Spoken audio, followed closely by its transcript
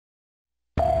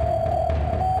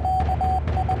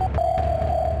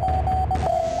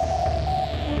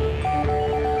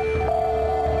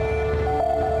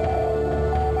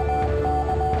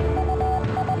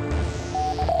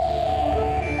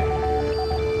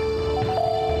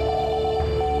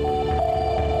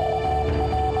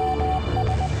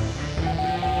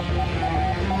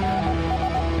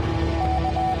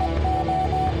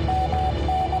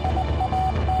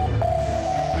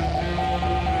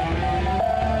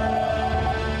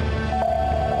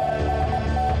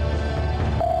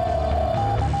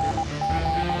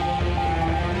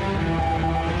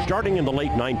Starting in the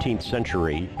late 19th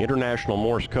century, International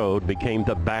Morse code became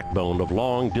the backbone of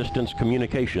long-distance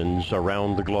communications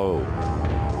around the globe.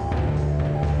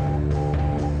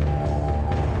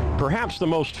 Perhaps the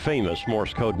most famous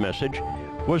Morse code message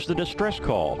was the distress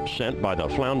call sent by the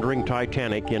floundering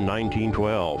Titanic in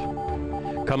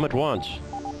 1912. "Come at once.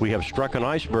 We have struck an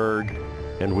iceberg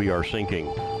and we are sinking."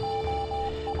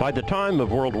 By the time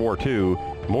of World War II,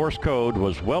 Morse code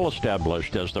was well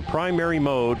established as the primary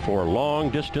mode for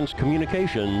long-distance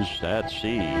communications at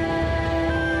sea.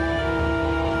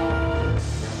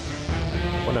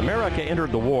 When America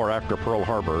entered the war after Pearl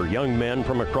Harbor, young men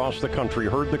from across the country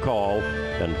heard the call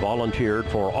and volunteered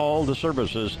for all the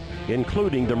services,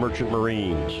 including the Merchant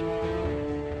Marines.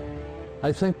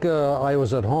 I think I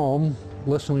was at home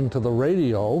listening to the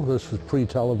radio. This was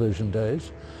pre-television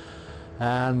days.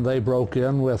 And they broke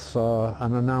in with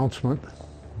an announcement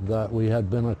that we had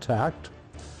been attacked.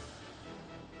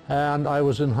 And I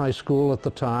was in high school at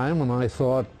the time, and I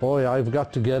thought, boy, I've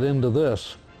got to get into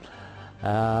this.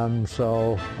 And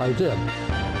so I did.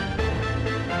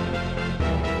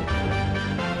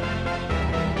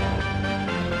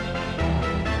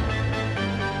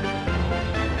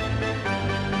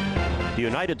 The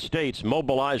United States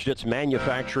mobilized its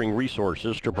manufacturing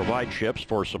resources to provide ships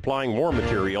for supplying war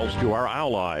materials to our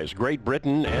allies, Great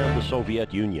Britain and the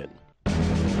Soviet Union.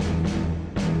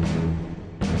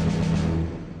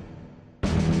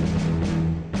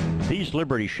 These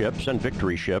Liberty ships and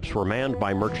Victory ships were manned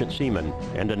by merchant seamen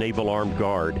and a naval armed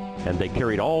guard, and they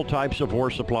carried all types of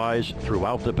war supplies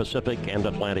throughout the Pacific and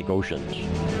Atlantic Oceans.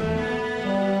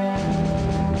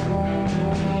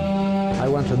 I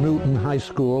went to Newton High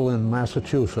School in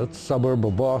Massachusetts, suburb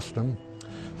of Boston,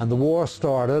 and the war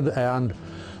started, and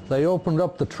they opened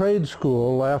up the trade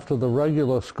school after the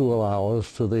regular school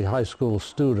hours to the high school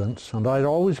students, and I'd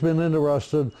always been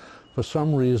interested for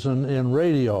some reason in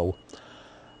radio.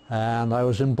 And I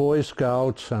was in Boy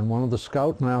Scouts, and one of the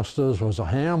scoutmasters was a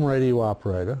ham radio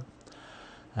operator,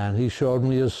 and he showed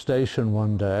me his station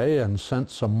one day and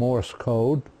sent some Morse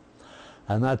code.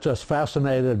 And that just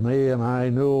fascinated me, and I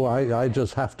knew I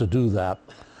just have to do that.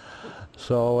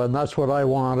 So, and that's what I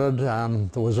wanted,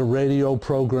 and there was a radio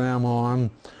program on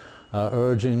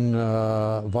urging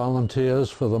volunteers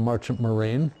for the Merchant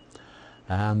Marine,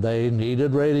 and they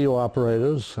needed radio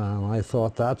operators, and I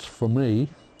thought, that's for me.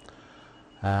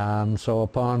 And so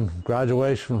upon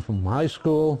graduation from high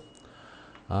school,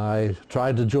 I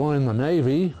tried to join the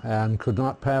Navy and could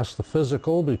not pass the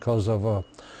physical because of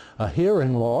a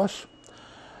hearing loss.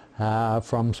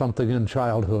 From something in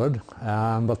childhood,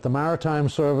 but the Maritime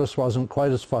Service wasn't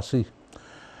quite as fussy,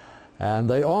 and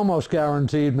they almost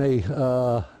guaranteed me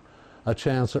a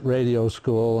chance at radio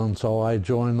school, and so I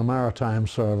joined the Maritime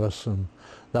Service, and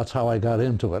that's how I got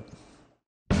into it.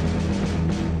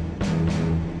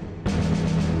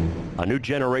 A new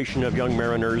generation of young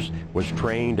mariners was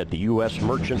trained at the U.S.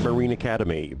 Merchant Marine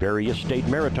Academy, various state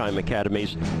maritime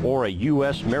academies, or a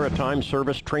U.S. Maritime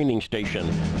Service training station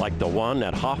like the one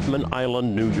at Hoffman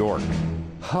Island, New York.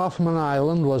 Hoffman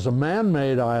Island was a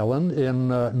man-made island in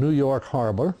New York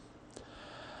Harbor,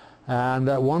 and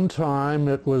at one time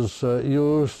it was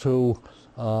used to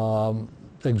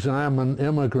examine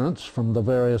immigrants from the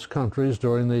various countries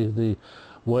during the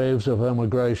waves of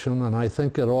immigration, and I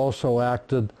think it also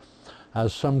acted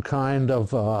as some kind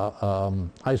of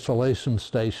isolation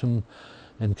station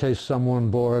in case someone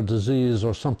bore a disease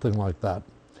or something like that.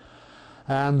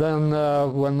 And then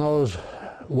when those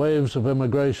waves of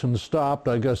immigration stopped,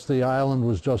 I guess the island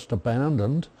was just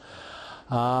abandoned.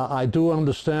 I do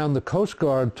understand the Coast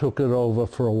Guard took it over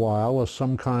for a while as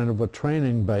some kind of a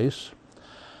training base.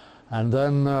 And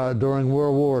then during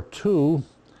World War II,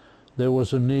 there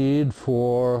was a need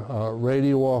for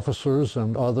radio officers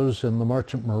and others in the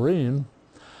Merchant Marine,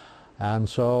 and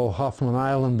so Hoffman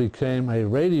Island became a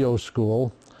radio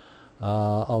school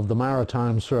of the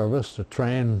Maritime Service to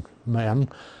train men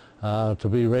to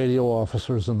be radio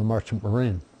officers in the Merchant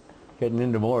Marine. Getting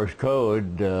into Morse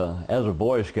code, as a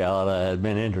Boy Scout, I had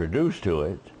been introduced to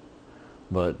it,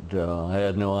 but I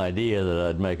had no idea that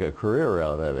I'd make a career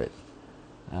out of it.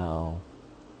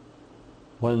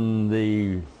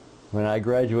 When I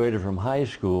graduated from high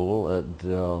school at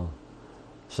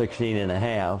 16 and a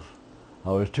half,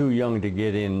 I was too young to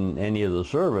get in any of the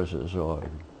services, so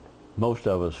most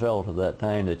of us felt at that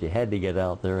time that you had to get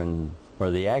out there and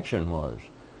where the action was.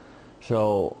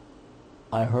 So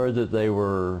I heard that they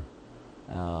were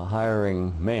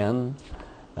hiring men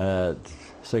at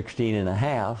 16 and a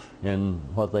half in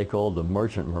what they called the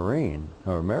Merchant Marine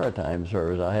or Maritime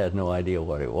Service. I had no idea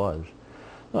what it was.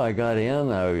 I got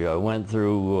in, I went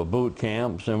through boot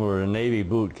camp, similar to Navy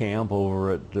boot camp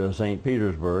over at St.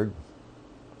 Petersburg.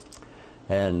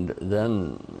 And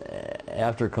then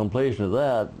after completion of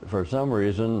that, for some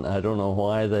reason, I don't know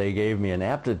why, they gave me an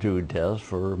aptitude test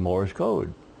for Morse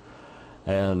code.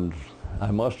 And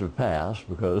I must have passed,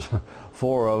 because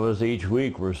 4 of us each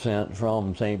week were sent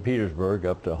from St. Petersburg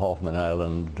up to Hoffman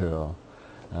Island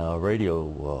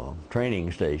radio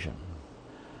training station.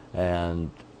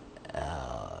 And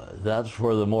that's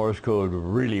where the Morse code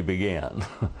really began.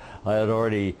 I had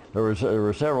already, there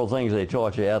were several things they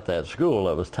taught you at that school.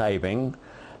 That was typing,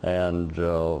 and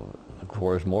of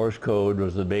course Morse code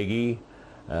was the biggie,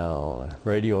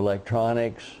 radio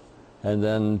electronics, and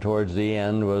then towards the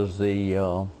end was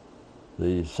the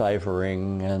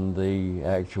ciphering and the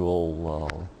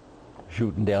actual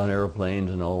shooting down airplanes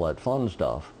and all that fun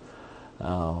stuff.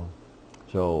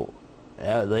 So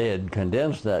they had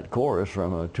condensed that course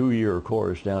from a 2-year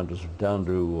course down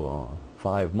to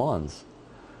 5 months.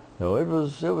 So it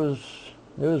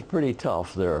was pretty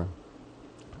tough there.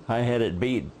 I had it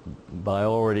beat by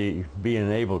already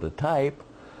being able to type.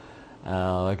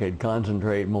 I could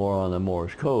concentrate more on the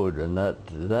Morse code, and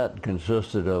that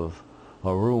consisted of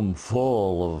a room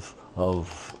full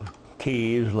of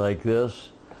keys like this,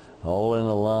 all in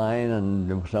a line,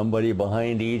 and somebody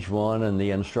behind each one, and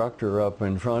the instructor up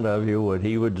in front of you,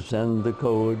 he would send the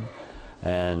code,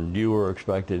 and you were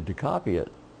expected to copy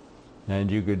it.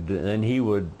 And you could, and he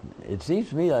would, it seems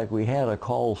to me like we had a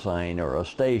call sign or a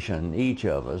station, each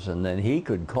of us, and then he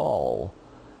could call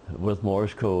with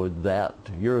Morse code that,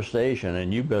 your station,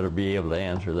 and you better be able to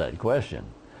answer that question.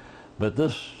 But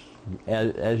this,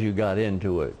 as you got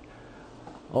into it,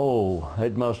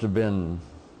 it must have been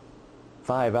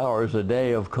 5 hours a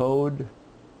day of code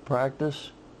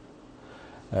practice.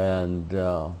 And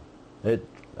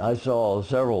I saw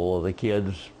several of the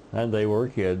kids, and they were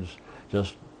kids,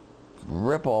 just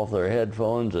rip off their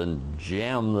headphones and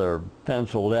jam their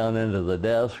pencil down into the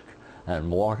desk and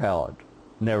walk out,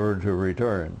 never to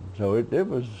return. So it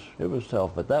was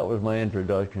tough, but that was my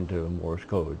introduction to Morse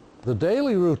code. The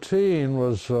daily routine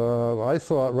was, I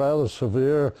thought, rather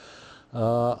severe.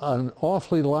 An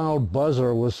awfully loud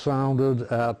buzzer was sounded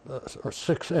at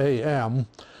 6 a.m.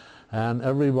 and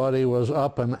everybody was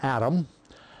up and at 'em.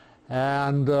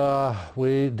 And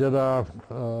we did our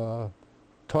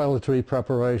toiletry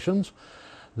preparations,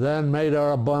 then made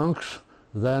our bunks,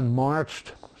 then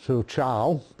marched to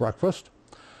chow, breakfast.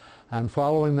 And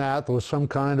following that, there was some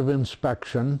kind of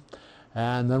inspection.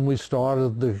 And then we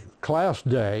started the class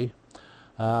day,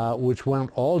 which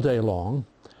went all day long,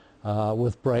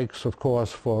 with breaks, of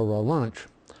course, for lunch,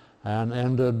 and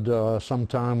ended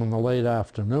sometime in the late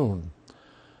afternoon.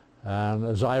 And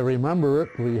as I remember it,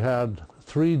 we had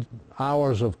 3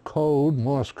 hours of code,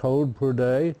 Morse code per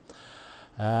day,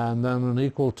 and then an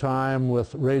equal time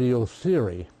with radio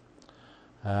theory.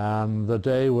 And the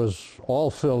day was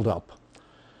all filled up.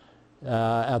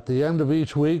 At the end of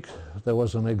each week, there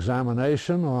was an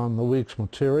examination on the week's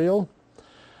material.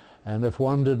 And if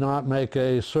one did not make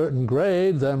a certain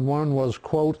grade, then one was,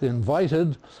 quote,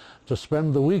 invited to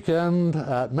spend the weekend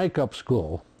at makeup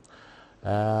school,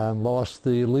 and lost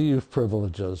the leave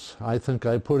privileges. I think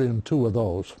I put in 2 of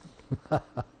those.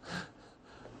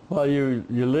 Well, you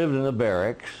lived in the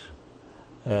barracks,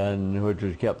 and which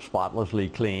was kept spotlessly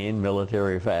clean,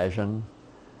 military fashion.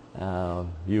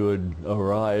 You would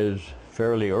arise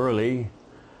fairly early,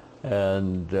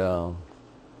 and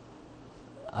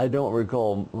I don't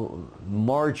recall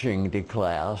marching to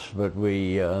class, but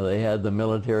they had the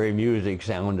military music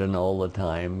sounding all the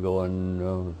time,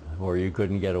 going where you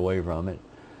couldn't get away from it.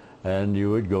 And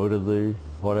you would go to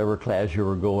whatever class you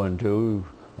were going to.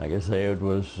 Like I say, it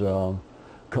was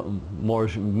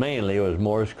mainly it was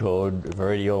Morse code,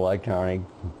 radio electronic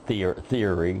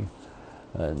theory,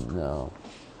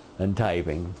 and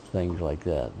typing, things like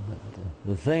that.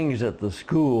 The things at the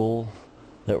school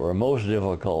that were most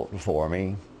difficult for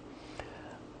me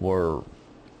were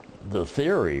the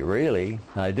theory, really.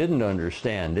 I didn't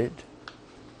understand it.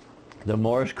 The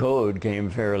Morse code came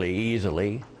fairly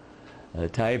easily.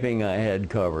 Typing I had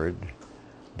covered,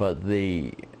 but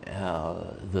the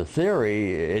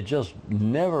theory, it just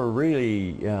never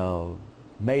really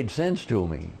made sense to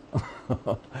me.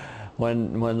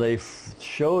 When they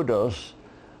showed us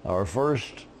our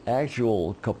first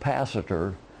actual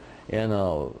capacitor in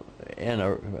a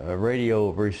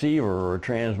radio receiver or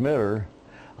transmitter,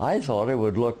 I thought it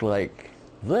would look like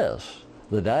this,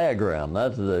 the diagram.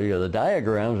 That's the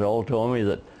diagrams all told me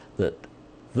that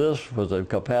this was a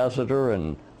capacitor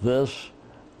and this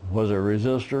was a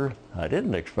resistor. I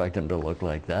didn't expect them to look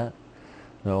like that.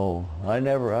 So I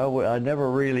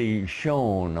never really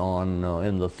shone on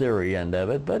in the theory end of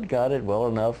it, but got it well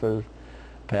enough to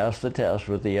pass the test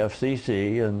with the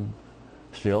FCC and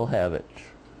still have it.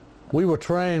 We were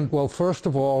trained, well, first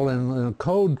of all, in a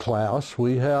code class.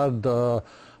 We had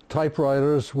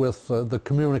typewriters with the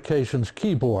communications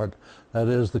keyboard. That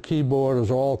is, the keyboard is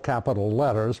all capital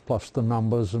letters plus the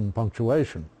numbers and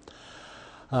punctuation.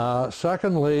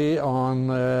 Secondly, on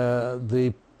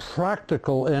the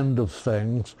practical end of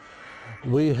things,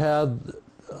 we had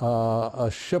a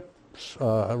ship's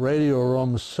radio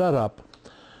room set up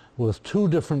with two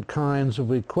different kinds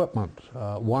of equipment,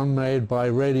 one made by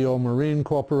Radio Marine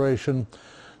Corporation,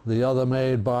 the other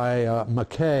made by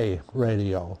McKay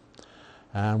Radio.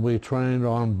 And we trained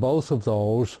on both of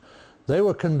those. They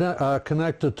were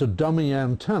connected to dummy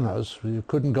antennas. You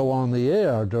couldn't go on the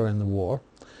air during the war,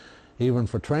 even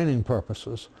for training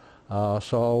purposes.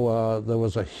 So there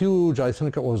was a huge, I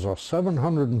think it was a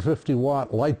 750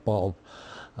 watt light bulb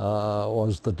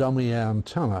was the dummy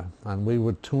antenna, and we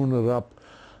would tune it up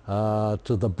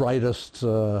to the brightest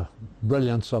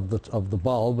brilliance of the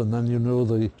bulb, and then you knew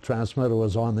the transmitter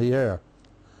was on the air.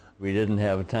 We didn't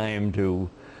have time to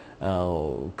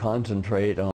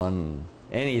concentrate on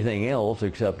anything else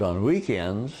except on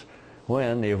weekends,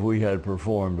 when, if we had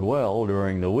performed well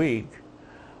during the week,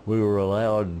 we were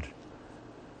allowed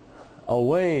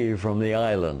away from the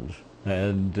islands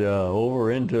and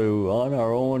over into on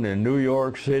our own in New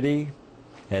York City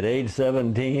at age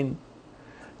 17,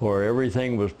 where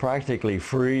everything was practically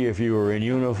free if you were in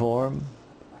uniform.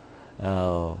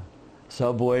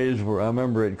 Subways were, I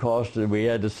remember it costed, we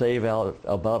had to save out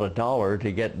about $1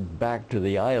 to get back to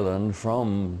the island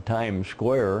from Times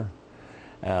Square.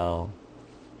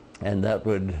 And that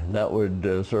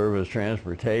would serve as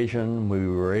transportation. We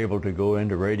were able to go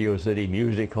into Radio City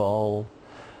Music Hall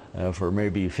for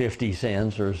maybe 50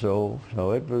 cents or so.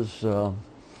 So it was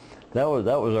that was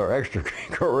our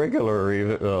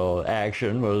extracurricular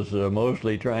action, was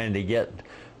mostly trying to get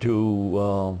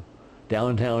to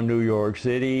downtown New York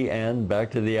City and back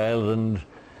to the island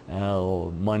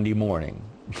Monday morning.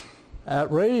 At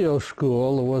radio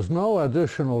school, there was no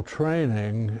additional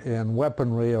training in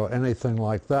weaponry or anything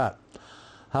like that.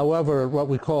 However, at what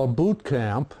we call boot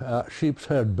camp at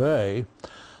Sheepshead Bay,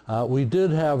 we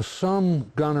did have some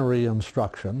gunnery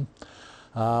instruction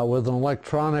with an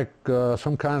electronic,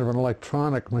 some kind of an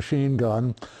electronic machine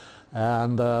gun,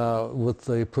 and with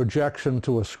the projection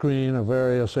to a screen of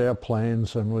various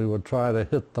airplanes, and we would try to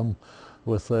hit them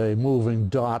with a moving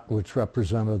dot which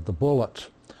represented the bullets.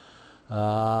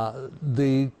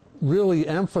 The really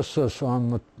emphasis on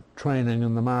the training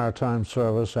in the maritime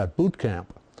service at boot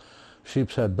camp,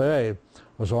 Sheepshead Bay,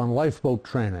 was on lifeboat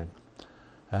training.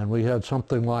 And we had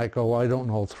something like, oh, I don't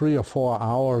know, 3 or 4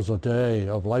 hours a day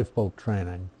of lifeboat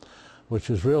training, which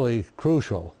is really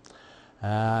crucial.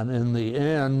 And in the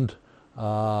end,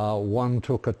 one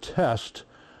took a test,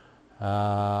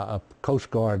 a Coast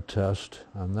Guard test,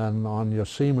 and then on your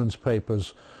seaman's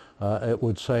papers, it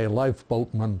would say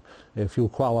lifeboatman if you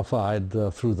qualified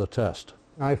through the test.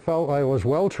 I felt I was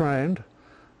well trained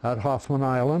at Hoffman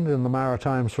Island in the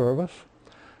maritime service,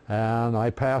 and I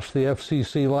passed the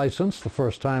FCC license the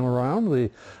first time around,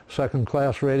 the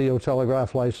second-class radio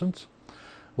telegraph license,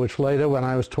 which later, when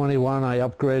I was 21, I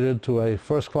upgraded to a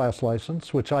first-class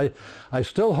license, which I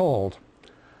still hold.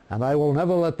 And I will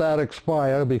never let that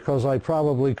expire, because I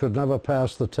probably could never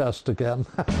pass the test again.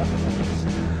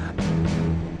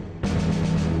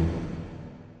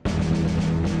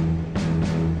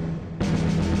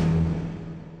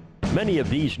 Many of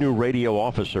these new radio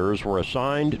officers were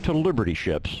assigned to Liberty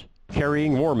ships,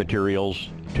 carrying war materials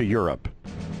to Europe.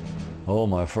 Oh,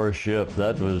 my first ship,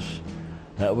 that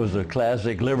was a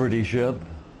classic Liberty ship.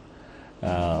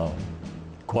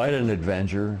 Quite an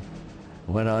adventure.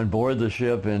 Went on board the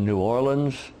ship in New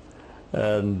Orleans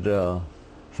and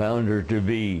found her to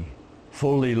be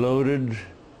fully loaded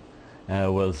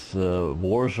with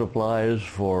war supplies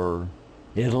for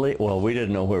Italy. Well, we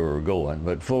didn't know where we were going,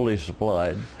 but fully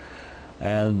supplied.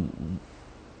 And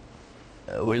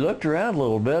we looked around a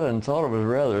little bit and thought it was a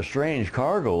rather strange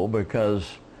cargo, because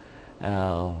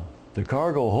the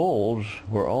cargo holds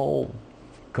were all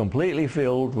completely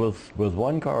filled with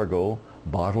one cargo,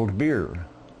 bottled beer.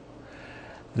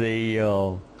 The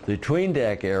tween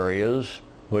deck areas,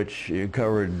 which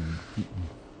covered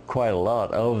quite a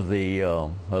lot of the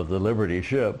Liberty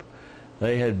ship,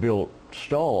 they had built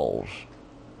stalls,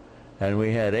 and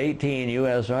we had 18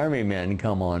 U.S. Army men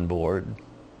come on board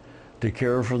to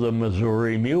care for the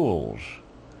Missouri mules,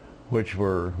 which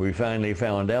we finally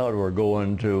found out were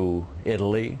going to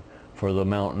Italy for the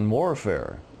mountain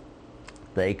warfare.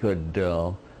 They could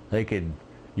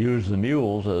use the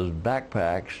mules as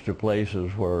backpacks to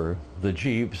places where the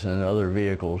jeeps and other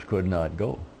vehicles could not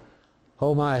go.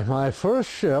 Oh, my first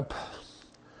ship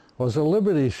was a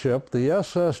Liberty ship, the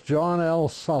SS John L.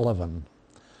 Sullivan.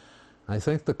 I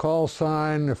think the call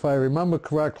sign, if I remember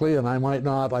correctly, and I might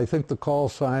not, I think the call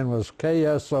sign was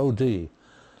KSOD.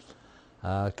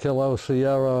 Kilo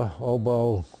Sierra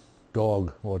Oboe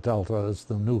Dog, or Delta is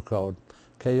the new code,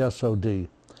 KSOD. It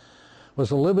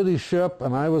was a Liberty ship,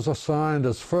 and I was assigned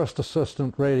as first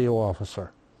assistant radio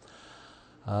officer.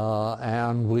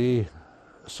 And we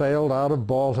sailed out of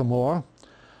Baltimore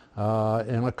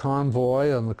in a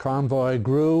convoy, and the convoy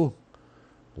grew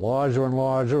larger and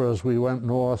larger as we went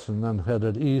north and then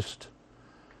headed east.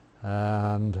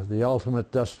 And the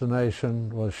ultimate destination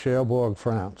was Cherbourg,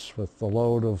 France, with the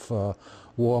load of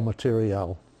war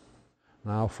materiel.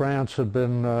 Now, France had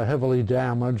been heavily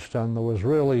damaged, and there was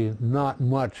really not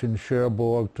much in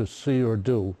Cherbourg to see or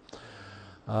do.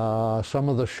 Some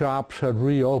of the shops had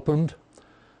reopened.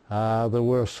 There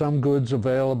were some goods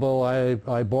available.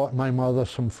 I bought my mother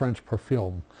some French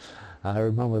perfume. I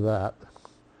remember that.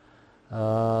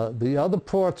 The other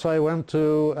ports I went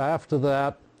to after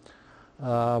that,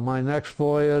 my next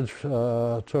voyage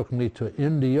took me to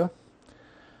India.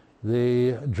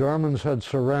 The Germans had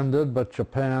surrendered, but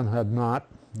Japan had not.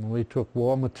 We took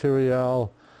war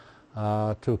material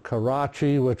to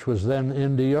Karachi, which was then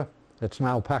India. It's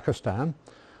now Pakistan,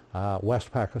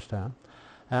 West Pakistan,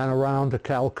 and around to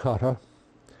Calcutta.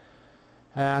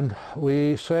 And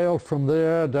we sailed from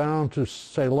there down to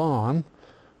Ceylon,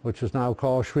 which is now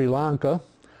called Sri Lanka,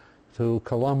 to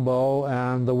Colombo,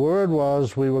 and the word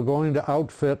was we were going to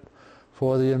outfit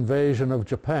for the invasion of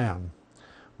Japan.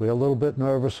 We were a little bit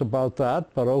nervous about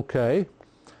that, but okay.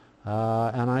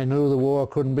 And I knew the war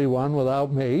couldn't be won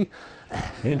without me.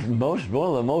 One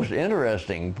of the most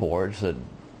interesting ports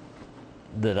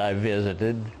that I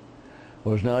visited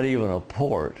was not even a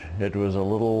port. It was a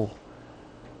little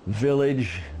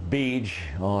village beach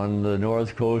on the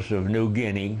north coast of New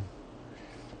Guinea,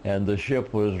 and the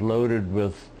ship was loaded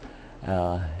with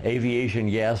aviation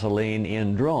gasoline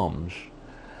in drums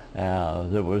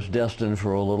that was destined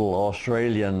for a little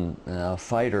Australian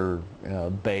fighter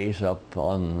base up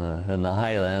in the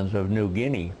highlands of New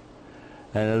Guinea.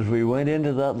 And as we went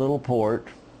into that little port,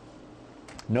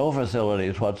 no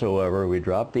facilities whatsoever, we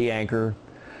dropped the anchor,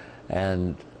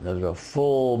 and there's a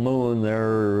full moon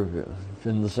there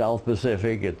in the South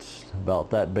Pacific. It's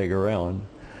about that big around.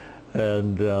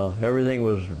 And everything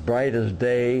was bright as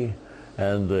day,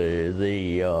 and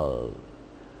the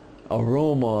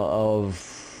aroma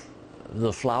of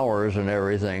the flowers and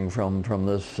everything from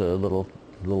this little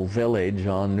village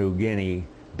on New Guinea,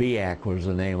 Biak was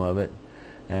the name of it,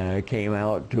 came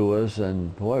out to us,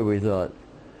 and boy, we thought,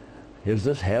 is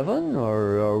this heaven,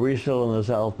 or are we still in the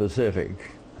South Pacific?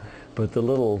 But the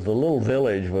little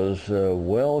village was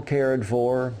well cared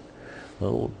for.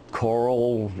 Little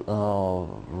coral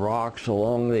rocks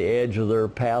along the edge of their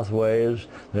pathways.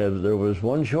 There was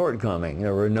one shortcoming: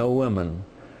 there were no women.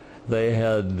 They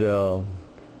had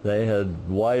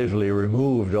wisely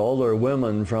removed all their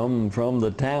women from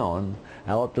the town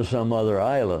out to some other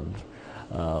island.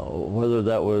 Whether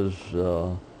that was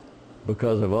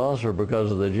because of us or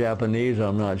because of the Japanese,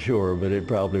 I'm not sure, but it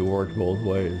probably worked both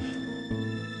ways.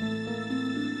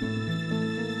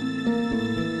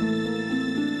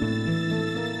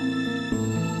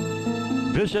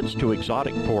 Visits to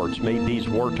exotic ports made these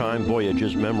wartime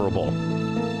voyages memorable.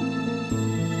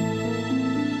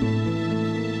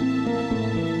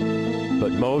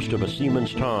 But most of a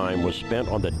seaman's time was spent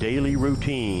on the daily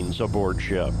routines aboard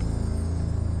ship.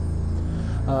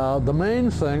 The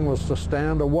main thing was to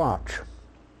stand a watch.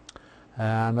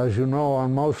 And as you know,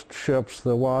 on most ships,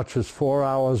 the watch is 4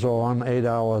 hours on, 8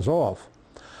 hours off.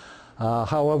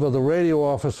 However, the radio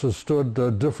officers stood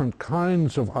different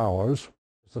kinds of hours.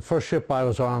 The first ship I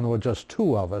was on, there were just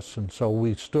two of us, and so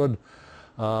we stood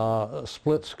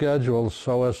split schedules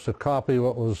so as to copy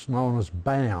what was known as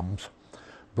BAMs,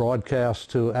 broadcast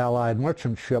to Allied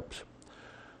merchant ships,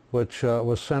 which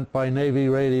was sent by Navy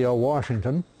Radio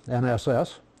Washington,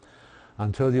 NSS,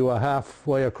 until you were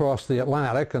halfway across the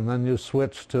Atlantic, and then you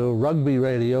switched to Rugby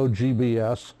Radio,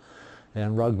 GBS,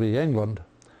 in Rugby, England.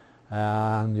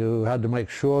 And you had to make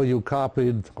sure you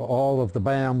copied all of the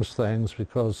BAMS things,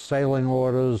 because sailing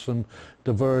orders and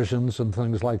diversions and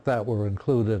things like that were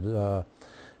included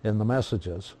in the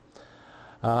messages.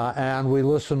 And we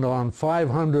listened on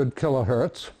 500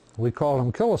 kilohertz. We called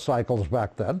them kilocycles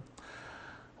back then.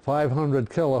 500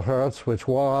 kilohertz, which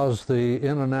was the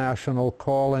international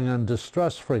calling and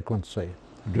distress frequency.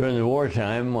 During the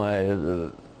wartime,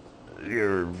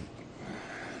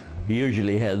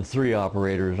 usually had 3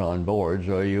 operators on board,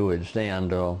 so you would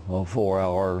stand a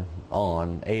 4-hour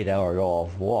on, 8-hour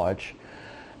off watch,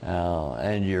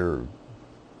 and your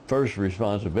first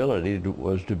responsibility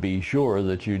was to be sure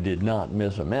that you did not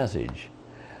miss a message.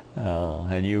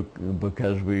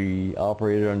 Because we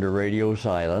operated under radio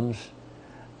silence,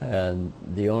 and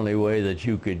the only way that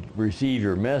you could receive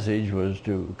your message was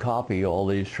to copy all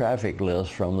these traffic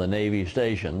lists from the Navy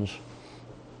stations.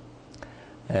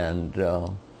 And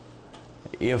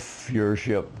if your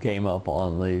ship came up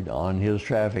on his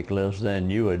traffic list, then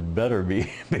you had better be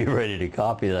ready to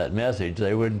copy that message.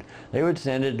 They would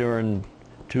send it during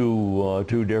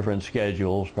two different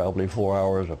schedules, probably 4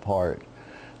 hours apart,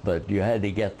 but you had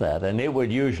to get that, and it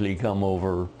would usually come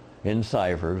over in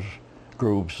ciphers,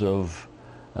 groups of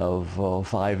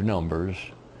 5 numbers,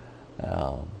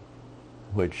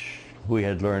 which we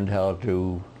had learned how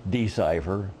to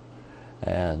decipher.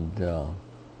 And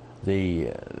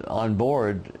on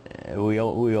board, we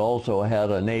also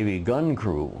had a Navy gun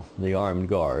crew, the armed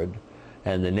guard,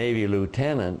 and the Navy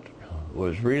lieutenant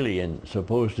was really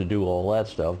supposed to do all that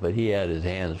stuff, but he had his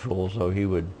hands full, so he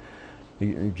would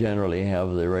generally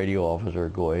have the radio officer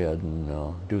go ahead and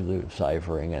do the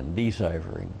ciphering and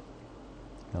deciphering.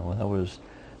 That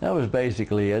was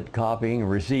basically it. Copying,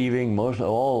 receiving,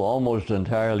 almost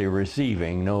entirely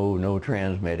receiving, no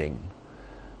transmitting.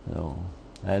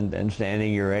 And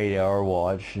standing your 8-hour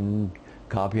watch and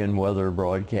copying weather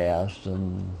broadcasts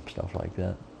and stuff like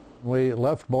that. We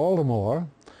left Baltimore,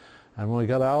 and when we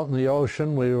got out in the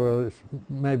ocean, we were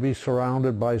maybe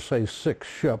surrounded by, say, 6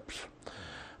 ships.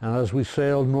 And as we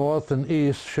sailed north and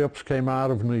east, ships came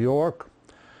out of New York,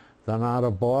 then out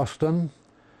of Boston,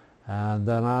 and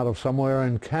then out of somewhere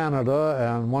in Canada.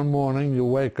 And one morning you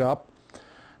wake up,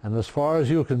 and as far as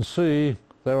you can see,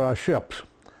 there are ships.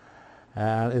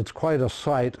 And it's quite a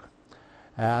sight.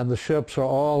 And the ships are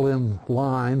all in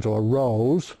lines or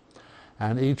rows,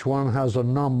 and each one has a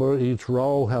number. Each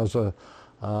row has a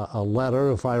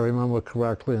letter, if I remember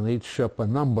correctly, and each ship a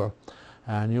number.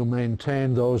 And you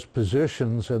maintain those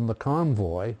positions in the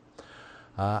convoy.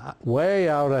 Way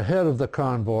out ahead of the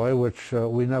convoy, which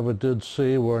we never did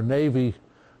see, were Navy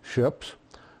ships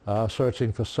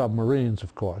searching for submarines,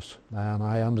 of course. And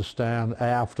I understand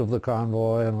aft of the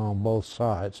convoy and on both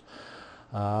sides.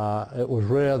 It was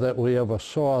rare that we ever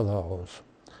saw those.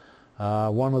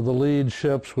 One of the lead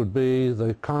ships would be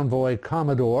the convoy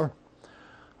commodore,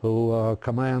 who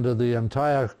commanded the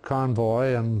entire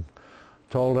convoy and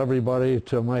told everybody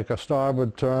to make a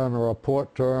starboard turn or a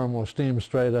port turn or steam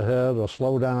straight ahead or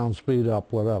slow down, speed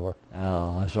up, whatever.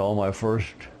 I saw my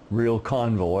first real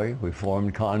convoy. We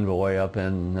formed convoy up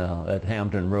at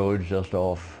Hampton Roads, just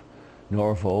off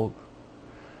Norfolk.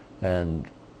 And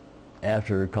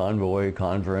after convoy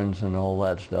conference and all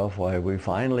that stuff, we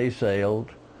finally sailed.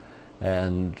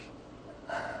 And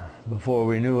before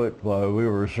we knew it, we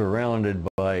were surrounded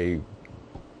by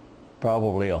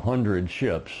probably 100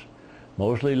 ships,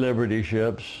 mostly Liberty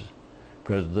ships,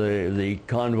 because the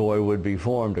convoy would be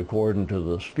formed according to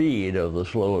the speed of the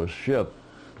slowest ship.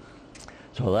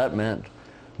 So that meant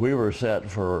we were set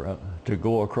to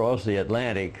go across the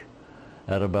Atlantic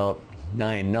at about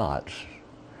 9 knots,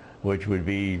 which would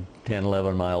be 10,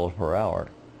 11 miles per hour.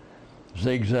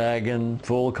 Zigzagging,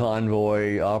 full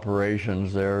convoy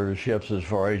operations there, ships as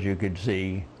far as you could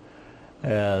see.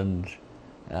 And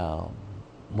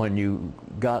when you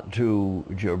got to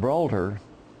Gibraltar,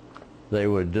 they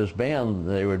would disband,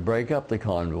 they would break up the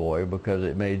convoy because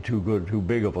it made too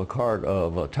big of a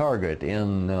target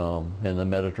in the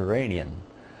Mediterranean.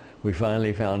 We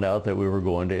finally found out that we were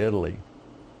going to Italy.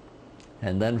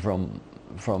 And then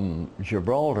from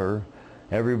Gibraltar,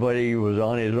 everybody was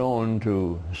on his own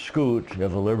to scoot,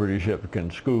 if a Liberty ship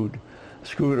can scoot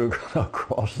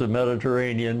across the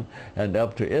Mediterranean and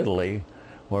up to Italy,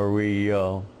 where we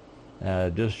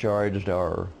discharged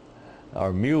our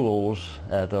mules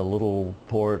at a little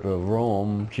port of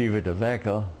Rome,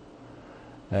 Civitavecchia,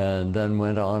 and then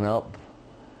went on up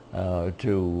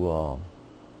to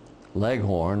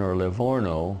Leghorn or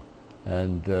Livorno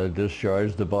and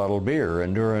discharged the bottled beer.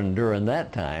 And during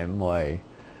that time,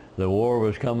 the war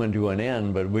was coming to an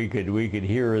end, but we could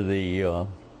hear the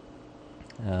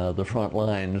front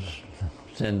lines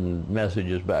send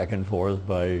messages back and forth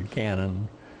by cannon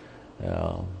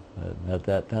at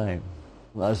that time.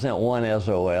 I sent one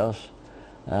SOS.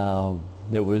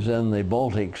 It was in the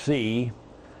Baltic Sea.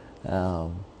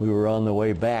 We were on the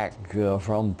way back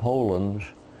from Poland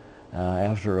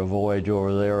after a voyage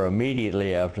over there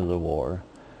immediately after the war,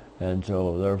 and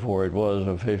so therefore it was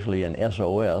officially an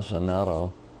SOS and not a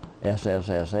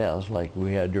SSSS like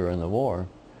we had during the war.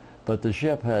 But the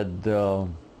ship had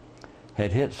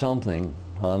had hit something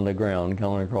on the ground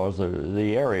coming across.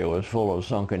 The area was full of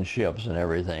sunken ships and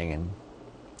everything, and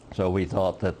so we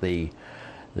thought that the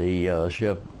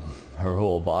ship, her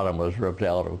whole bottom was ripped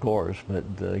out, of course,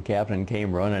 but the captain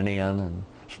came running in and,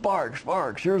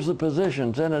 Sparks, here's the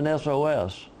position, send an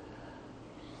SOS.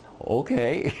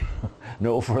 Okay,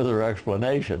 no further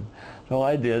explanation. So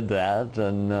I did that,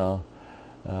 and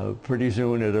pretty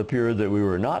soon it appeared that we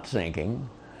were not sinking,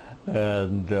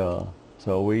 and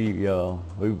so we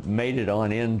made it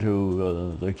on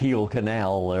into the Kiel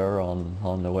Canal there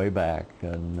on the way back,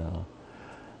 and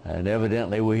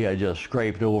evidently we had just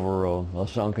scraped over a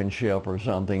sunken ship or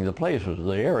something.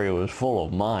 The area was full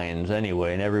of mines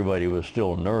anyway, and everybody was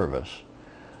still nervous.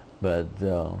 But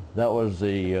that was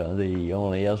the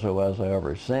only SOS I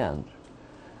ever sent.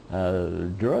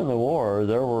 During the war,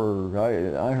 there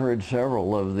were, I heard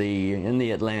several of in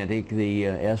the Atlantic, the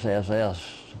SSS,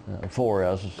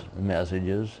 4S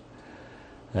messages,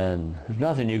 and there's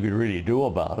nothing you could really do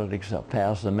about it except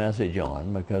pass the message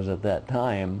on, because at that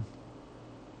time,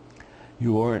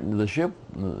 the ship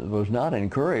was not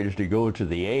encouraged to go to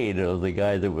the aid of the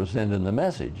guy that was sending the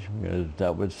message, because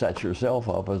that would set yourself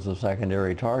up as a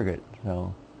secondary target.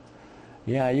 So,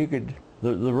 yeah, you could.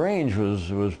 The range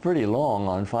was pretty long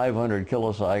on 500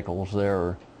 kilocycles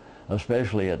there,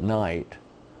 especially at night,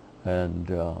 and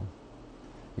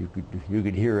you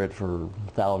could hear it for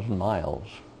 1,000 miles.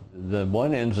 The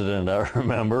one incident I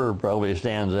remember probably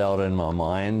stands out in my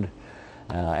mind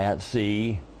at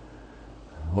sea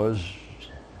was,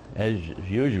 as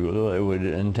usual, it would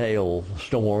entail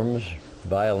storms,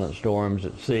 violent storms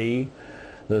at sea.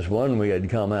 This one, we had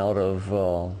come out of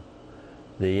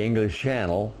the English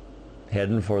Channel,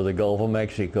 heading for the Gulf of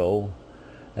Mexico,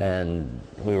 and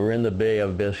we were in the Bay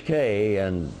of Biscay,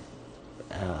 and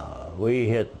we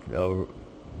hit a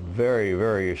very,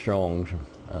 very strong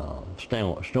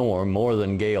storm, more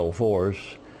than gale force,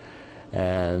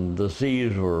 and the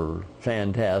seas were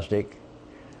fantastic.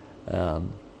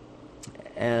 And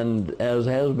as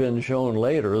has been shown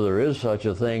later, there is such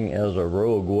a thing as a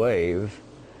rogue wave,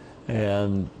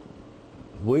 and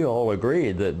we all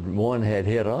agreed that one had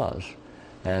hit us.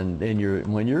 And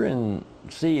when you're in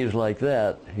seas like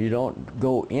that, you don't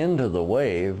go into the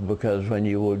wave, because when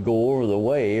you would go over the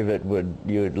wave,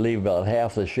 you would leave about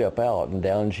half the ship out, and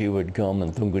down she would come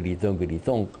and thunkety thunkety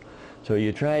thunk. So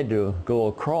you tried to go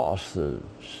across the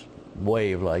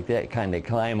wave like that, kind of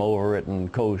climb over it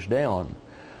and coast down.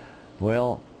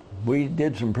 Well, we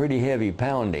did some pretty heavy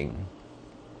pounding,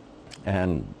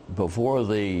 and before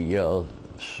the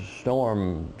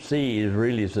storm seas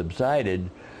really subsided,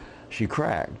 she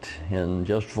cracked in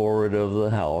just forward of the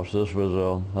house. This was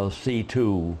a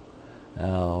C2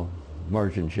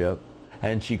 merchant ship,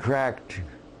 and she cracked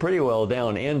pretty well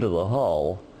down into the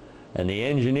hull, and the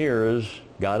engineers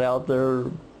got out their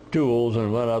tools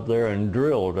and went up there and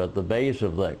drilled at the base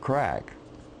of that crack.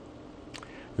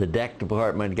 The deck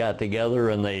department got together,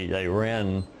 and they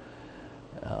ran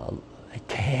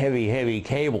heavy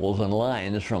cables and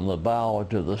lines from the bow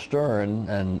to the stern,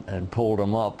 and pulled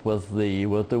them up with the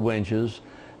winches,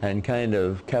 and kind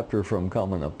of kept her from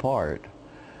coming apart.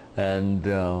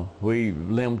 And we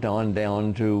limped on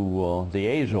down to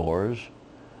the Azores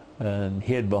and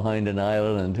hid behind an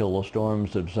island until the storm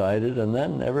subsided, and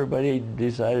then everybody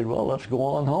decided, well, let's go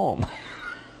on home.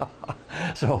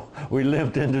 So we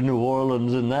limped into New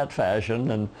Orleans in that fashion,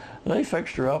 and they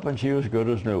fixed her up, and she was good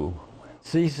as new.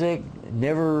 Seasick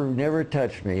never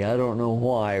touched me. I don't know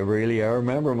why, really. I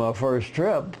remember my first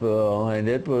trip, and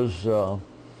it was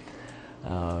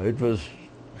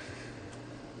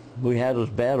we had as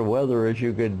bad a weather as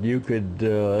you could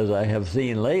as I have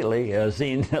seen lately,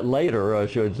 seen later, I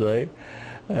should say.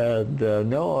 And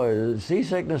no,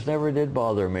 seasickness never did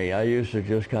bother me. I used to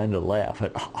just kind of laugh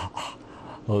at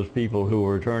those people who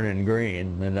were turning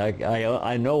green, and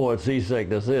I know what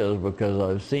seasickness is, because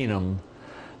I've seen them.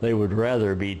 They would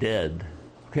rather be dead.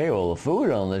 Okay, well, the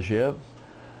food on the ship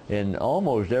in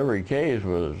almost every case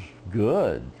was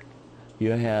good.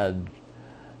 You had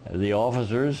the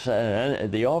officers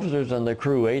and the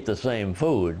crew ate the same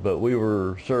food, but we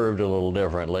were served a little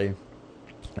differently.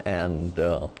 And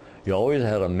you always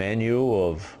had a menu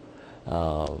of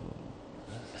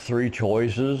 3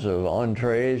 choices of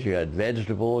entrees. You had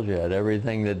vegetables, you had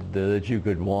everything that you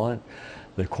could want.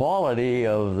 The quality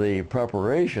of the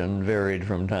preparation varied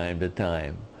from time to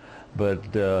time, but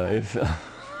if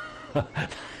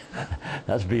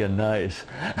that's being nice.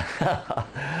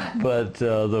 But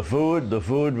the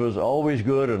food was always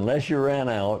good unless you ran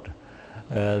out.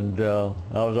 And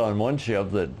I was on one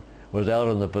ship that was out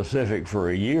in the Pacific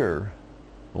for a year,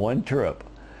 one trip,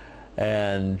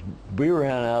 And we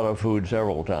ran out of food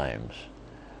several times,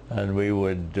 and we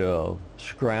would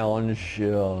scrounge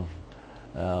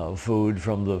food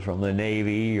from the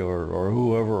Navy or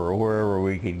whoever or wherever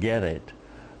we could get it.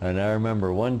 And I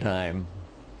remember one time,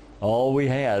 all we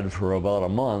had for about a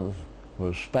month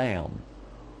was Spam.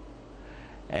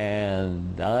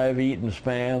 And I've eaten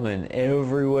Spam in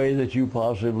every way that you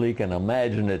possibly can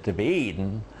imagine it to be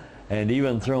eaten, and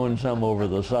even thrown some over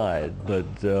the side. But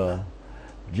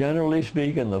generally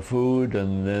speaking, the food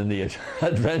and then the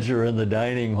adventure in the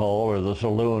dining hall, or the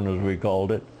saloon as we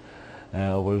called it,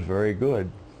 was very good.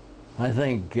 I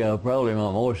think probably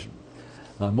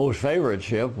my most favorite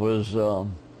ship was a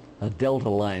Delta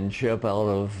Line ship out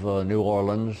of New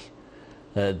Orleans.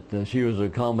 She was a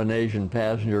combination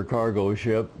passenger cargo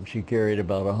ship. She carried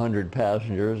about 100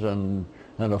 passengers and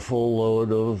a full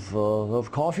load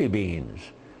of coffee beans.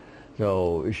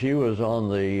 So she was on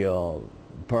the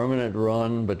permanent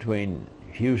run between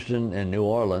Houston and New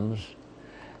Orleans,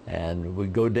 and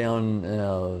we'd go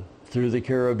down through the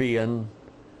Caribbean,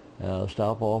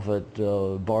 stop off at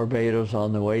Barbados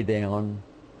on the way down,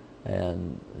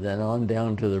 and then on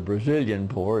down to the Brazilian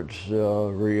ports,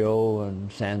 Rio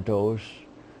and Santos,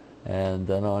 and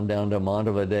then on down to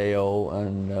Montevideo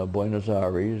and Buenos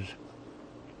Aires,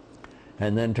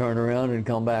 and then turn around and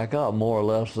come back up, more or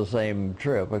less the same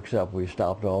trip, except we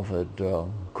stopped off at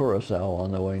Curacao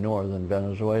on the way north in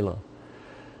Venezuela.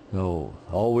 So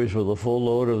always with a full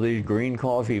load of these green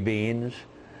coffee beans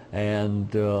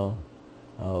and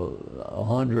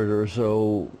 100 or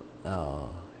so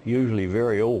usually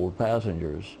very old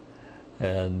passengers,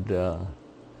 and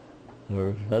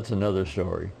that's another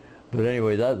story. But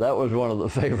anyway, that was one of the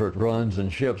favorite runs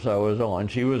and ships I was on.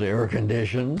 She was air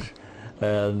conditioned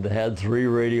and had 3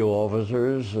 radio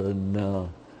officers, and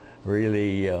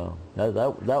really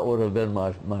that would have been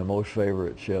my most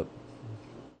favorite ship.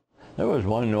 There was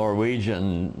one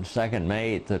Norwegian second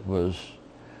mate that was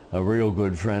a real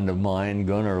good friend of mine,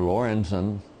 Gunnar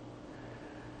Lorentzen.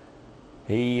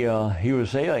 He was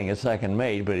sailing as second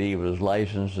mate, but he was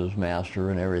licensed as master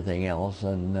and everything else,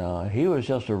 and he was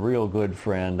just a real good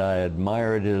friend. I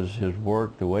admired his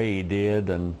work, the way he did,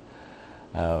 and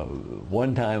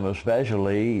one time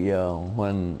especially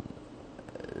when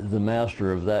the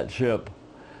master of that ship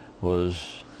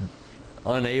was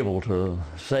unable to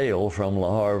sail from Le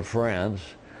Havre, France,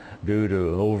 due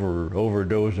to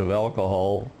overdose of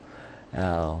alcohol.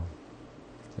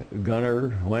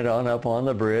 Gunnar went on up on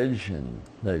the bridge, and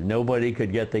nobody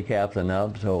could get the captain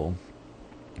up, so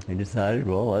he decided,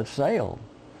 well, let's sail.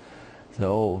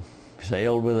 So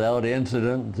sailed without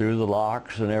incident through the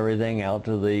locks and everything out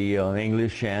to the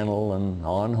English Channel and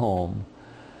on home.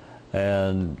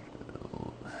 And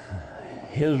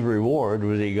his reward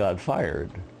was he got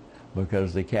fired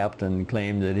because the captain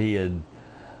claimed that he had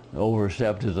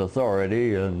overstepped his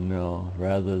authority, and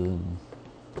rather than.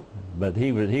 But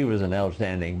he was an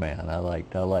outstanding man. I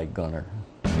liked Gunnar.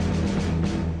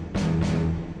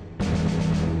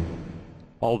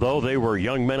 Although they were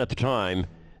young men at the time,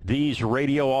 these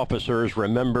radio officers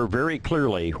remember very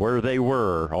clearly where they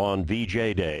were on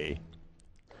VJ Day.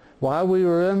 While we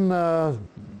were in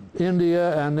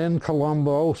India and in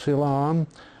Colombo, Ceylon,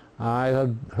 I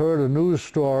had heard a news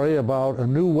story about a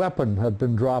new weapon had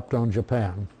been dropped on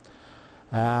Japan,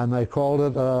 and they called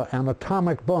it an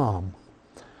atomic bomb.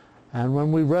 And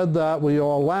when we read that, we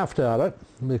all laughed at it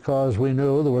because we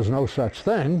knew there was no such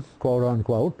thing, quote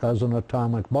unquote, as an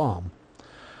atomic bomb.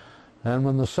 And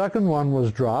when the second one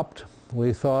was dropped,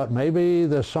 we thought maybe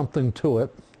there's something to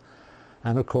it.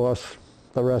 And of course,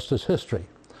 the rest is history.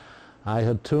 I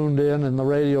had tuned in the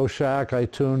Radio Shack, I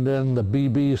tuned in the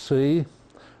BBC,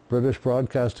 British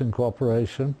Broadcasting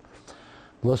Corporation,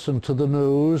 listened to the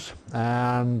news,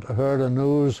 and heard a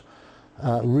news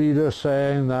reader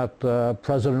saying that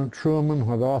President Truman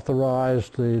had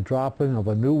authorized the dropping of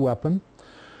a new weapon,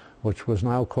 which was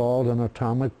now called an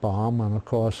atomic bomb, and of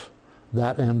course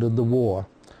that ended the war.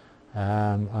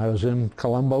 And I was in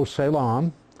Colombo,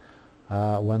 Ceylon,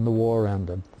 when the war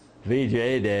ended.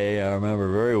 VJ Day, I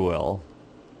remember very well.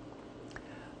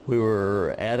 We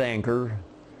were at anchor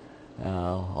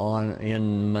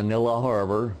in Manila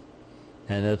Harbor,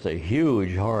 and it's a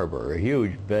huge harbor, a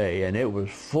huge bay, and it was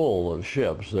full of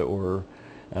ships that were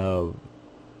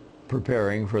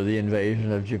preparing for the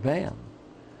invasion of Japan.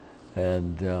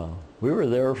 And we were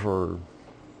there for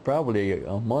probably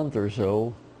a month or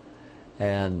so,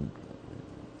 and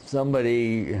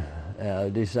somebody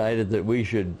decided that we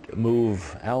should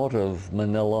move out of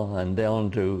Manila and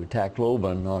down to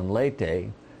Tacloban on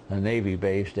Leyte, a Navy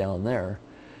base down there.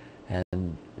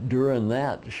 And during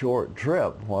that short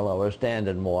trip, while I was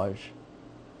standing watch,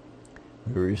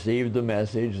 We received the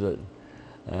message that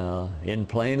in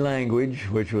plain language,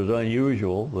 which was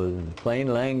unusual, the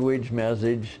plain language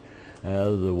message,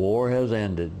 the war has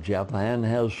ended, Japan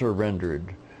has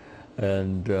surrendered.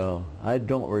 And I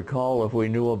don't recall if we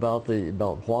knew about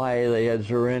why they had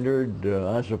surrendered.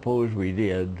 I suppose we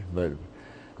did, but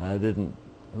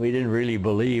we didn't really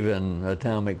believe in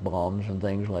atomic bombs and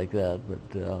things like that.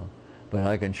 But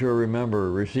I can sure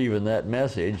remember receiving that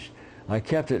message. I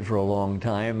kept it for a long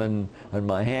time, and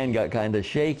my hand got kind of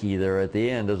shaky there at the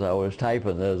end as I was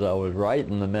typing, as I was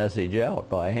writing the message out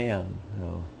by hand.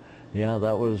 So, yeah,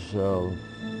 that was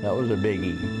a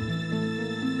biggie.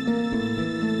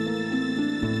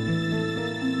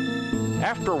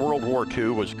 After World War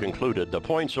II was concluded, the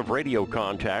points of radio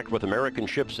contact with American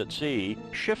ships at sea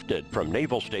shifted from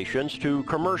naval stations to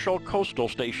commercial coastal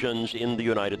stations in the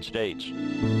United States.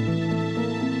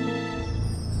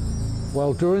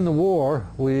 Well, during the war,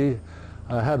 we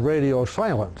had radio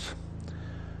silence,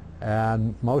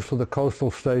 and most of the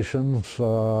coastal stations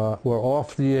were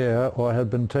off the air or had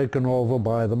been taken over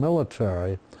by the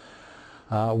military.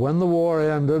 When the war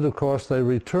ended, of course, they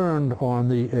returned on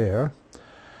the air,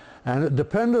 and it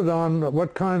depended on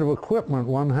what kind of equipment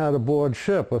one had aboard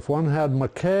ship. If one had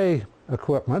Mackay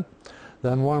equipment,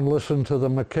 then one listened to the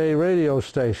Mackay radio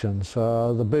stations,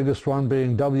 the biggest one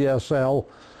being WSL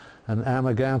and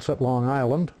Amagansett, Long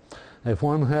Island. If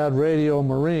one had Radio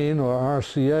Marine or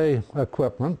RCA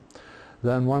equipment,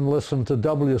 then one listened to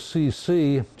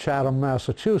WCC, Chatham,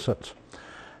 Massachusetts.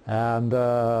 And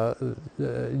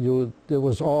it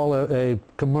was all a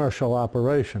commercial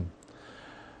operation.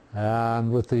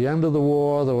 And with the end of the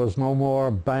war, there was no more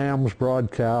BAMS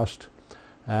broadcast,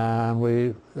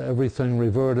 and everything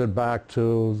reverted back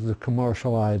to the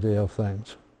commercial idea of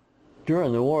things.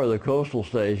 During the war, the coastal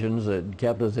stations that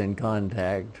kept us in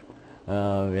contact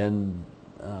in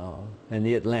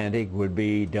the Atlantic would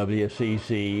be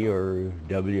WCC or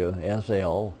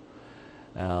WSL.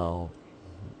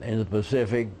 In the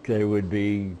Pacific, they would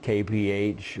be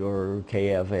KPH or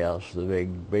KFS, the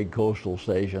big coastal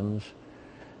stations.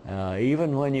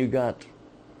 Even when you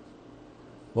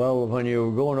when you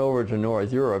were going over to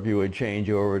North Europe, you would change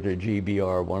over to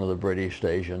GBR, one of the British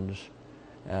stations.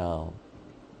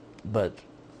 But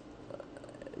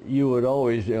you would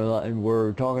always,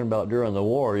 we're talking about during the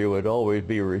war, you would always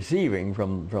be receiving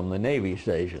from the Navy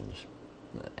stations.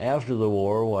 After the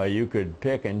war, why, you could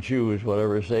pick and choose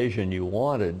whatever station you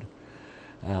wanted.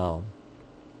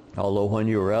 Although when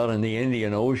you were out in the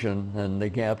Indian Ocean and the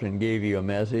captain gave you a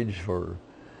message for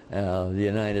the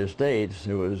United States,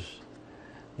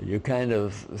 you kind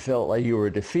of felt like you were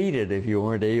defeated if you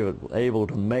weren't able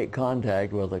to make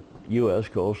contact with a U.S.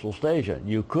 coastal station.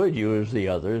 You could use the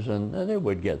others, and it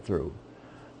would get through.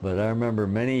 But I remember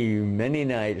many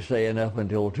nights staying up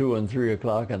until 2 and 3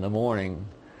 o'clock in the morning,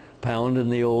 pounding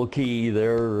the old key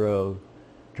there,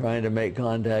 trying to make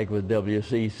contact with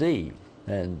WCC.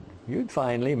 And you'd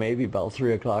finally, maybe about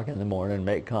 3 o'clock in the morning,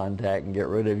 make contact and get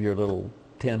rid of your little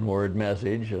 10-word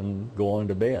message and go on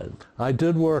to bed. I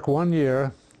did work 1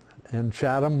 year in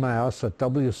Chatham, Mass. At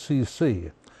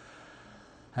WCC,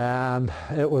 and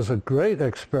it was a great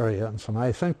experience, and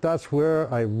I think that's where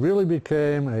I really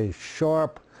became a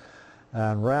sharp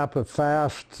and rapid,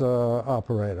 fast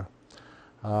operator.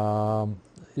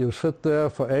 You sit there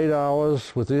for 8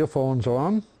 hours with earphones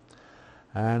on,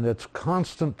 and it's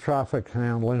constant traffic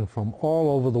handling from all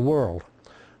over the world,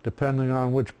 depending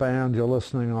on which band you're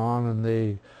listening on and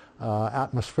the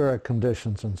atmospheric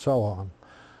conditions and so on.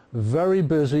 Very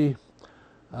busy.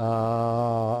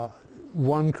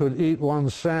 One could eat one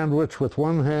sandwich with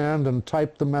one hand and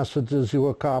type the messages you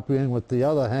were copying with the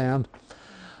other hand.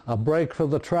 A break for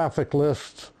the traffic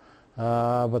lists,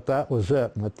 but that was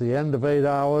it. And at the end of 8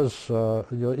 hours,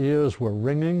 your ears were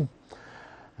ringing,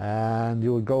 and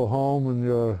you would go home and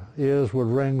your ears would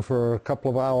ring for a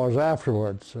couple of hours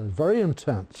afterwards. Very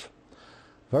intense,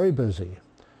 very busy.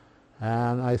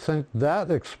 And I think that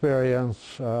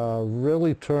experience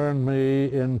really turned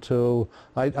me into,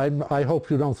 I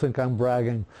hope you don't think I'm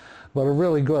bragging, but a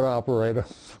really good operator.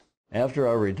 After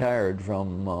I retired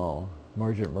from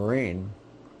Merchant Marine,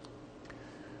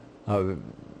 I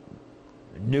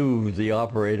knew the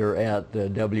operator at the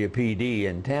WPD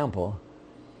in Tampa,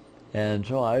 and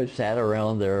so I sat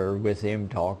around there with him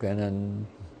talking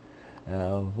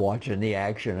and watching the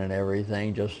action and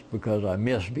everything, just because I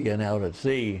missed being out at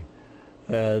sea.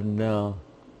 And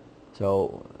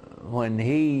so when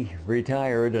he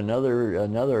retired,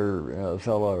 another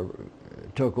fellow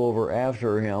took over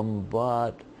after him,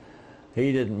 but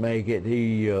he didn't make it.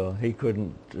 He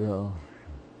couldn't do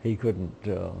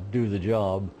the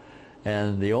job,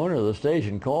 And the owner of the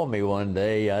station called me one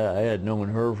day. I had known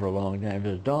her for a long time. He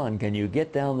says, "Don, can you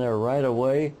get down there right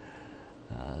away?"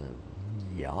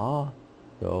 Yeah.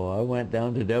 So I went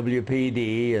down to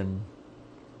WPD and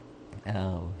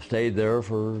stayed there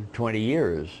for 20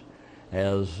 years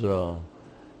as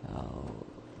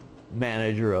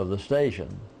manager of the station.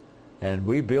 And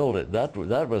we built it. That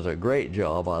was a great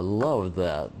job. I loved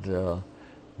that.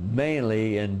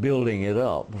 Mainly in building it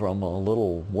up from a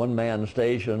little one-man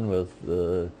station with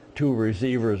 2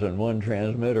 receivers and 1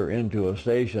 transmitter into a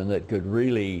station that could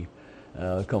really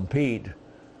compete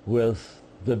with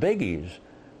the biggies.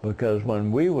 Because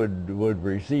when we would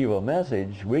receive a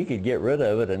message, we could get rid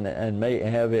of it and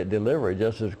have it delivered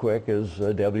just as quick as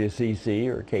WCC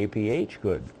or KPH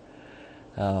could.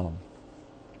 In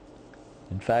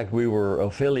fact, we were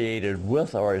affiliated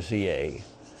with RCA,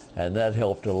 and that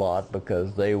helped a lot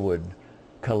because they would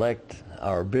collect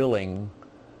our billing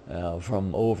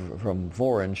from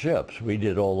foreign ships. We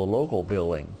did all the local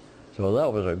billing. So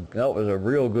that was a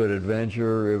real good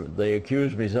adventure. They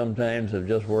accused me sometimes of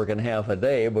just working half a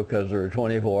day because there were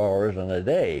 24 hours in a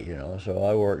day, you know. So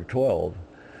I worked 12,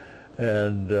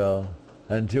 and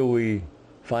until we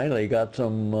finally got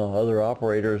some other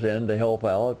operators in to help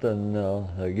out and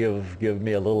give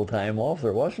me a little time off.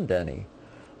 There wasn't any,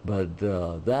 but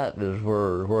that is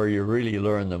where you really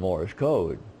learn the Morse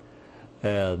code,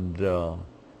 and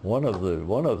one of the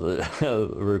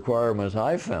requirements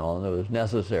I found that was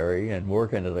necessary in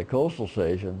working at a coastal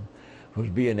station was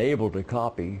being able to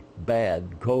copy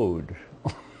bad code,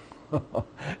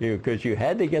 because you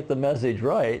had to get the message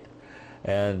right,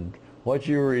 and what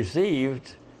you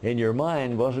received in your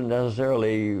mind wasn't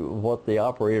necessarily what the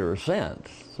operator sent.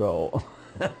 So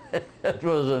it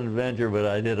was an adventure, but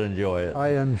I did enjoy it.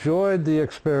 I enjoyed the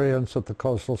experience at the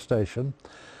coastal station.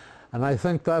 And I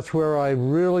think that's where I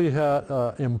really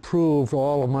improved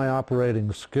all of my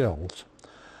operating skills.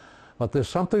 But there's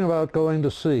something about going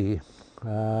to sea.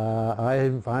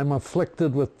 I'm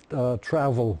afflicted with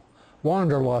travel,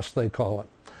 wanderlust they call it.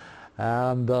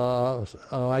 And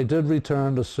I did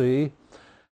return to sea.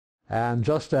 And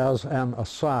just as an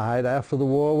aside, after the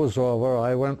war was over,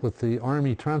 I went with the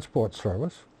Army Transport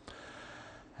Service.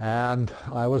 And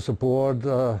I was aboard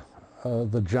the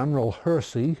General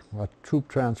Hersey, a troop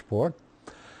transport.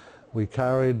 We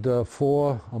carried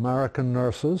 4 American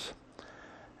nurses,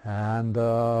 and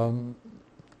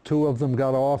 2 of them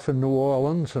got off in New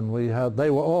Orleans, and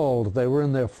they were old, they were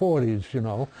in their 40s, you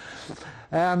know.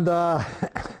 And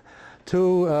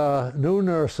 2 new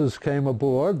nurses came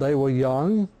aboard. They were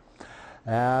young,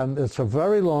 and it's a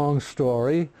very long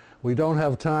story. We don't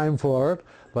have time for it,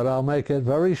 but I'll make it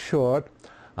very short.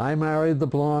 I married the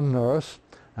blonde nurse,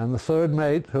 and the 3rd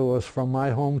mate, who was from my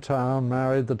hometown,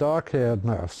 married the dark-haired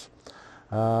nurse.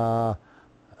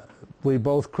 We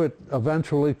both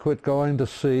eventually quit going to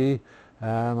sea,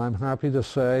 and I'm happy to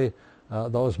say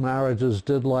those marriages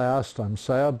did last. I'm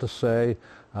sad to say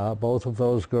both of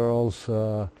those girls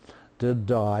did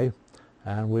die,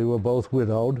 and we were both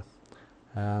widowed,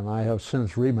 and I have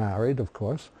since remarried, of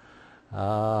course,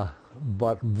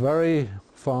 but very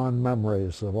fond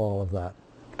memories of all of that.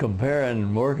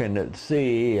 Comparing working at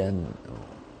sea and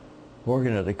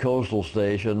working at a coastal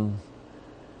station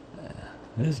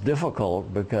is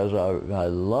difficult because I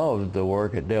loved the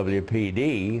work at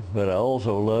WPD, but I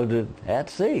also loved it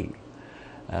at sea.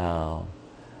 It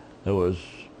was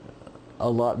a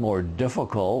lot more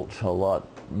difficult, a lot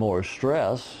more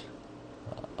stress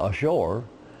ashore,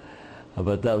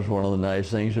 but that was one of the nice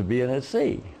things of being at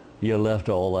sea. You left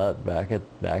all that back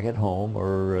at home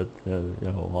or at,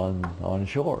 on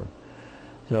shore.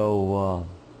 So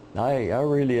I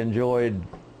really enjoyed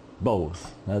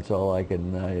both. That's all I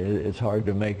can. It's hard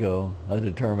to make a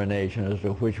determination as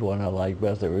to which one I like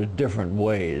best. There were different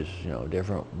ways,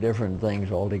 different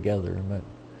things altogether, but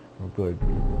were good.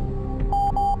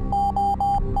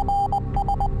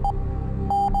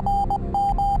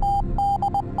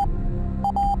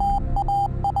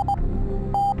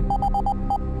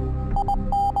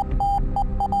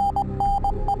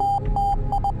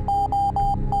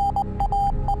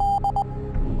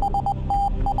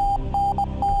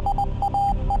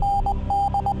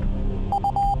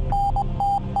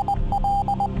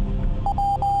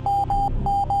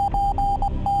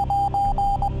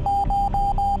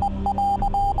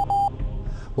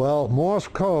 Well, Morse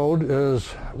code is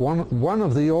one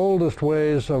of the oldest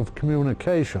ways of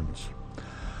communications.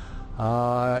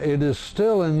 It is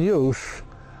still in use,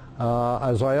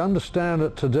 as I understand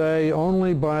it today,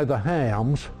 only by the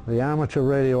hams, the amateur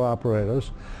radio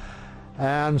operators,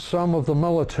 and some of the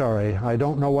military. I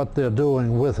don't know what they're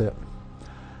doing with it.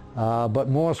 But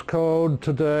Morse code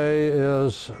today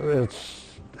as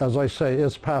I say,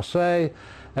 it's passé,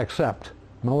 except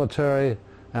military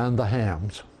and the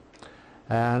hams.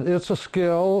 And it's a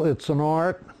skill, it's an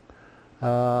art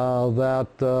that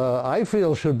I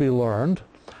feel should be learned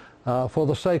for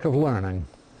the sake of learning.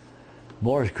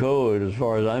 Morse code, as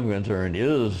far as I'm concerned,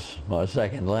 is my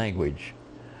second language.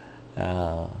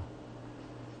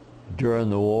 During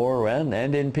the war and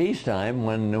in peacetime,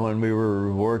 when we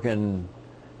were working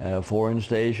foreign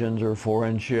stations or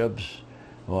foreign ships,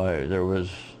 why, it was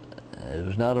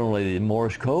not only the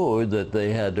Morse code that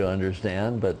they had to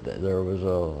understand, but there was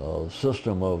a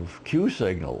system of cue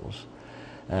signals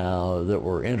that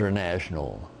were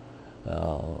international.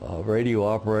 A radio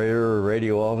operator or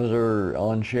radio officer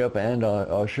on ship and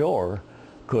ashore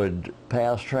could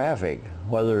pass traffic,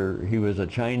 whether he was a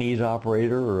Chinese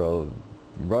operator or a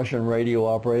Russian radio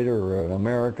operator or an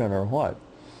American or what.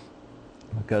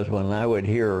 Because when I would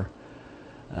hear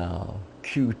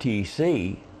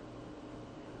QTC,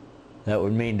 that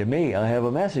would mean to me, I have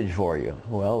a message for you.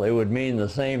 Well, it would mean the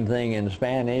same thing in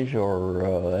Spanish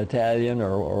or Italian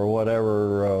or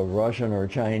whatever, Russian or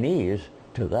Chinese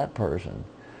to that person.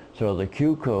 So the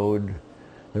Q code,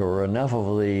 there were enough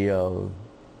of the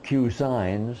Q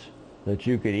signs that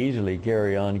you could easily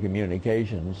carry on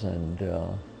communications, and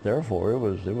therefore it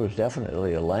was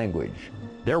definitely a language.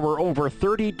 There were over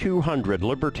 3,200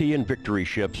 Liberty and Victory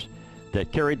ships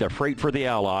that carried the freight for the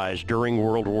Allies during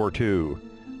World War II,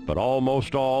 but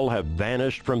almost all have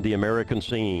vanished from the American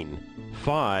scene.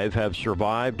 5 have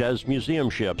survived as museum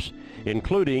ships,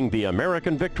 including the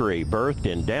American Victory, berthed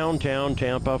in downtown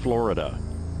Tampa, Florida.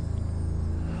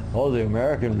 Oh, the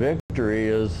American Victory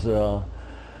is,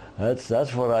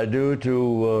 that's what I do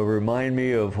to remind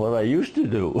me of what I used to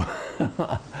do.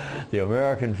 The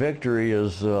American Victory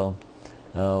is a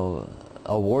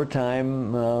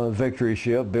wartime victory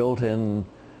ship built in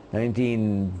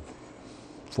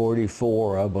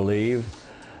 1944, I believe,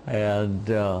 and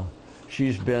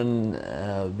she's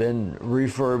been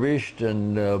refurbished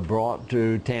and brought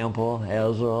to Tampa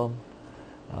as a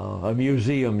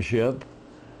museum ship,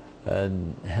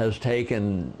 and has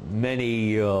taken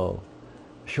many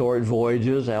short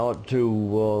voyages out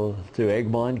to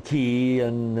Egmont Key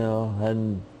and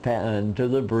to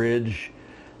the bridge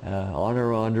under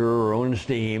her own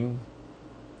steam,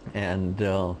 and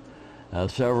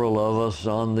several of us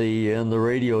in the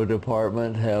radio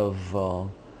department have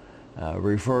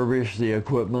refurbished the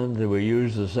equipment. We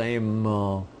use the same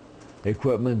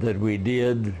equipment that we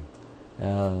did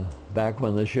back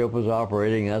when the ship was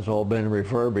operating. That's all been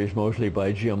refurbished, mostly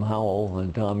by Jim Howell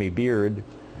and Tommy Beard.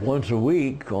 Once a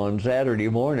week on Saturday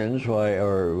mornings,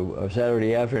 or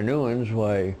Saturday afternoons,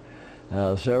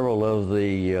 several of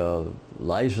the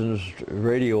licensed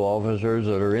radio officers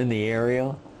that are in the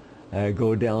area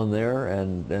go down there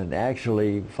and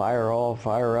actually fire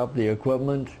up the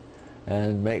equipment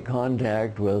and make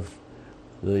contact with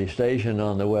the station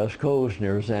on the West Coast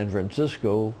near San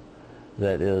Francisco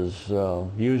that is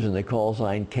using the call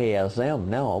sign KSM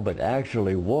now, but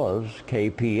actually was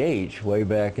KPH way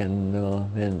back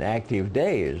in active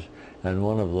days, and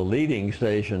one of the leading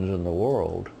stations in the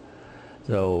world.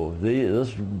 So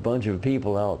this bunch of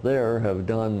people out there have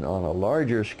done on a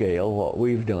larger scale what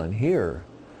we've done here,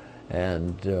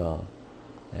 and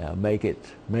make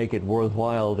it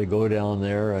worthwhile to go down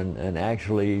there and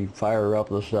actually fire up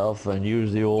the stuff and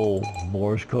use the old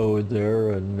Morse code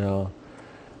there and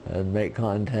make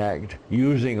contact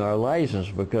using our license,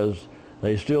 because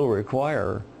they still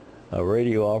require a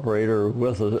radio operator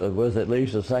with at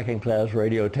least a second-class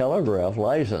radio telegraph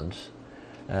license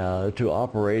to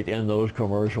operate in those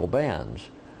commercial bands.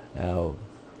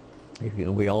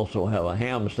 We also have a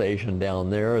ham station down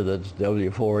there that's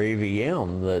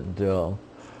W4AVM that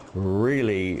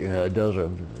really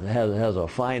has a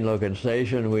fine-looking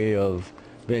station. We have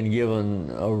been given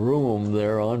a room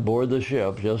there on board the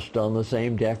ship, just on the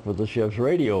same deck with the ship's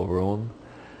radio room,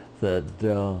 that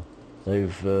the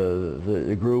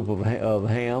group of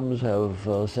hams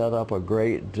have set up a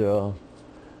great a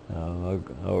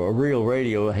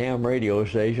real ham radio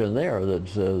station there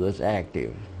that's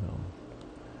active.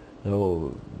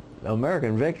 So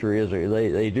American Victory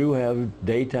they do have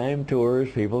daytime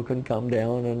tours. People can come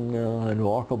down and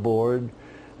walk aboard,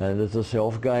 and it's a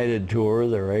self-guided tour.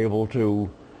 They're able to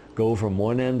go from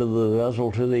one end of the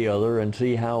vessel to the other and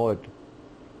see how it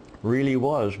really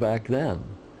was back then.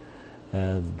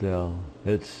 And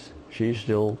she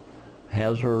still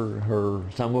has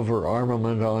some of her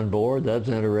armament on board. That's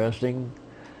interesting.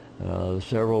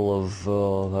 Several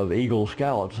of Eagle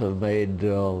Scouts have made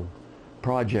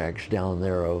projects down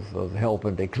there of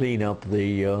helping to clean up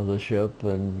the ship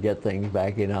and get things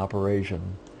back in operation.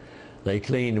 They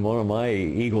cleaned, one of my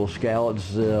Eagle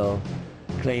Scouts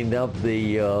cleaned up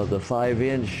the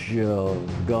 5-inch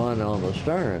gun on the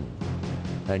stern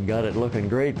and got it looking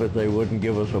great, but they wouldn't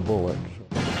give us a bullet.